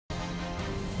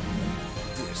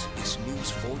This is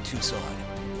News 4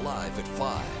 Tucson, live at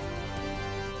 5.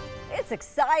 It's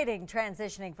exciting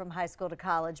transitioning from high school to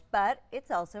college, but it's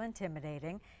also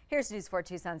intimidating. Here's News 4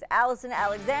 Tucson's Allison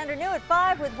Alexander, new at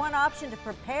 5 with one option to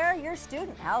prepare your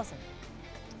student. Allison.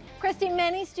 Christy,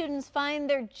 many students find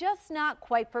they're just not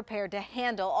quite prepared to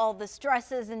handle all the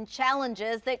stresses and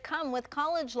challenges that come with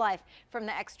college life. From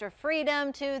the extra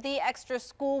freedom to the extra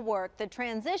schoolwork, the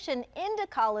transition into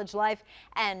college life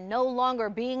and no longer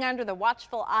being under the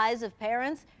watchful eyes of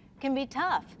parents can be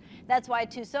tough. That's why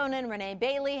Tucsonan Renee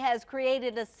Bailey has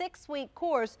created a 6-week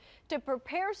course to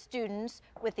prepare students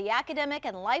with the academic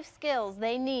and life skills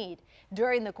they need.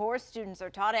 During the course, students are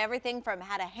taught everything from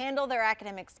how to handle their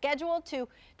academic schedule to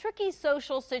tricky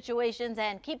social situations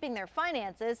and keeping their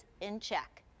finances in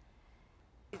check.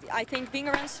 I think being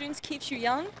around students keeps you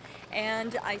young,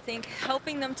 and I think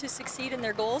helping them to succeed in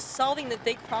their goals, solving the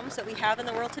big problems that we have in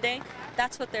the world today,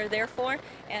 that's what they're there for,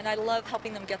 and I love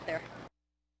helping them get there.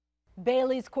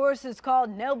 Bailey's course is called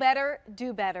Know Better,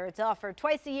 Do Better. It's offered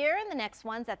twice a year, and the next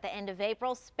one's at the end of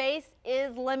April. Space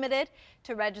is limited.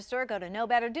 To register, go to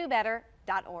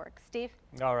knowbetterdobetter.org. Steve?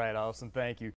 All right, Allison, thank you.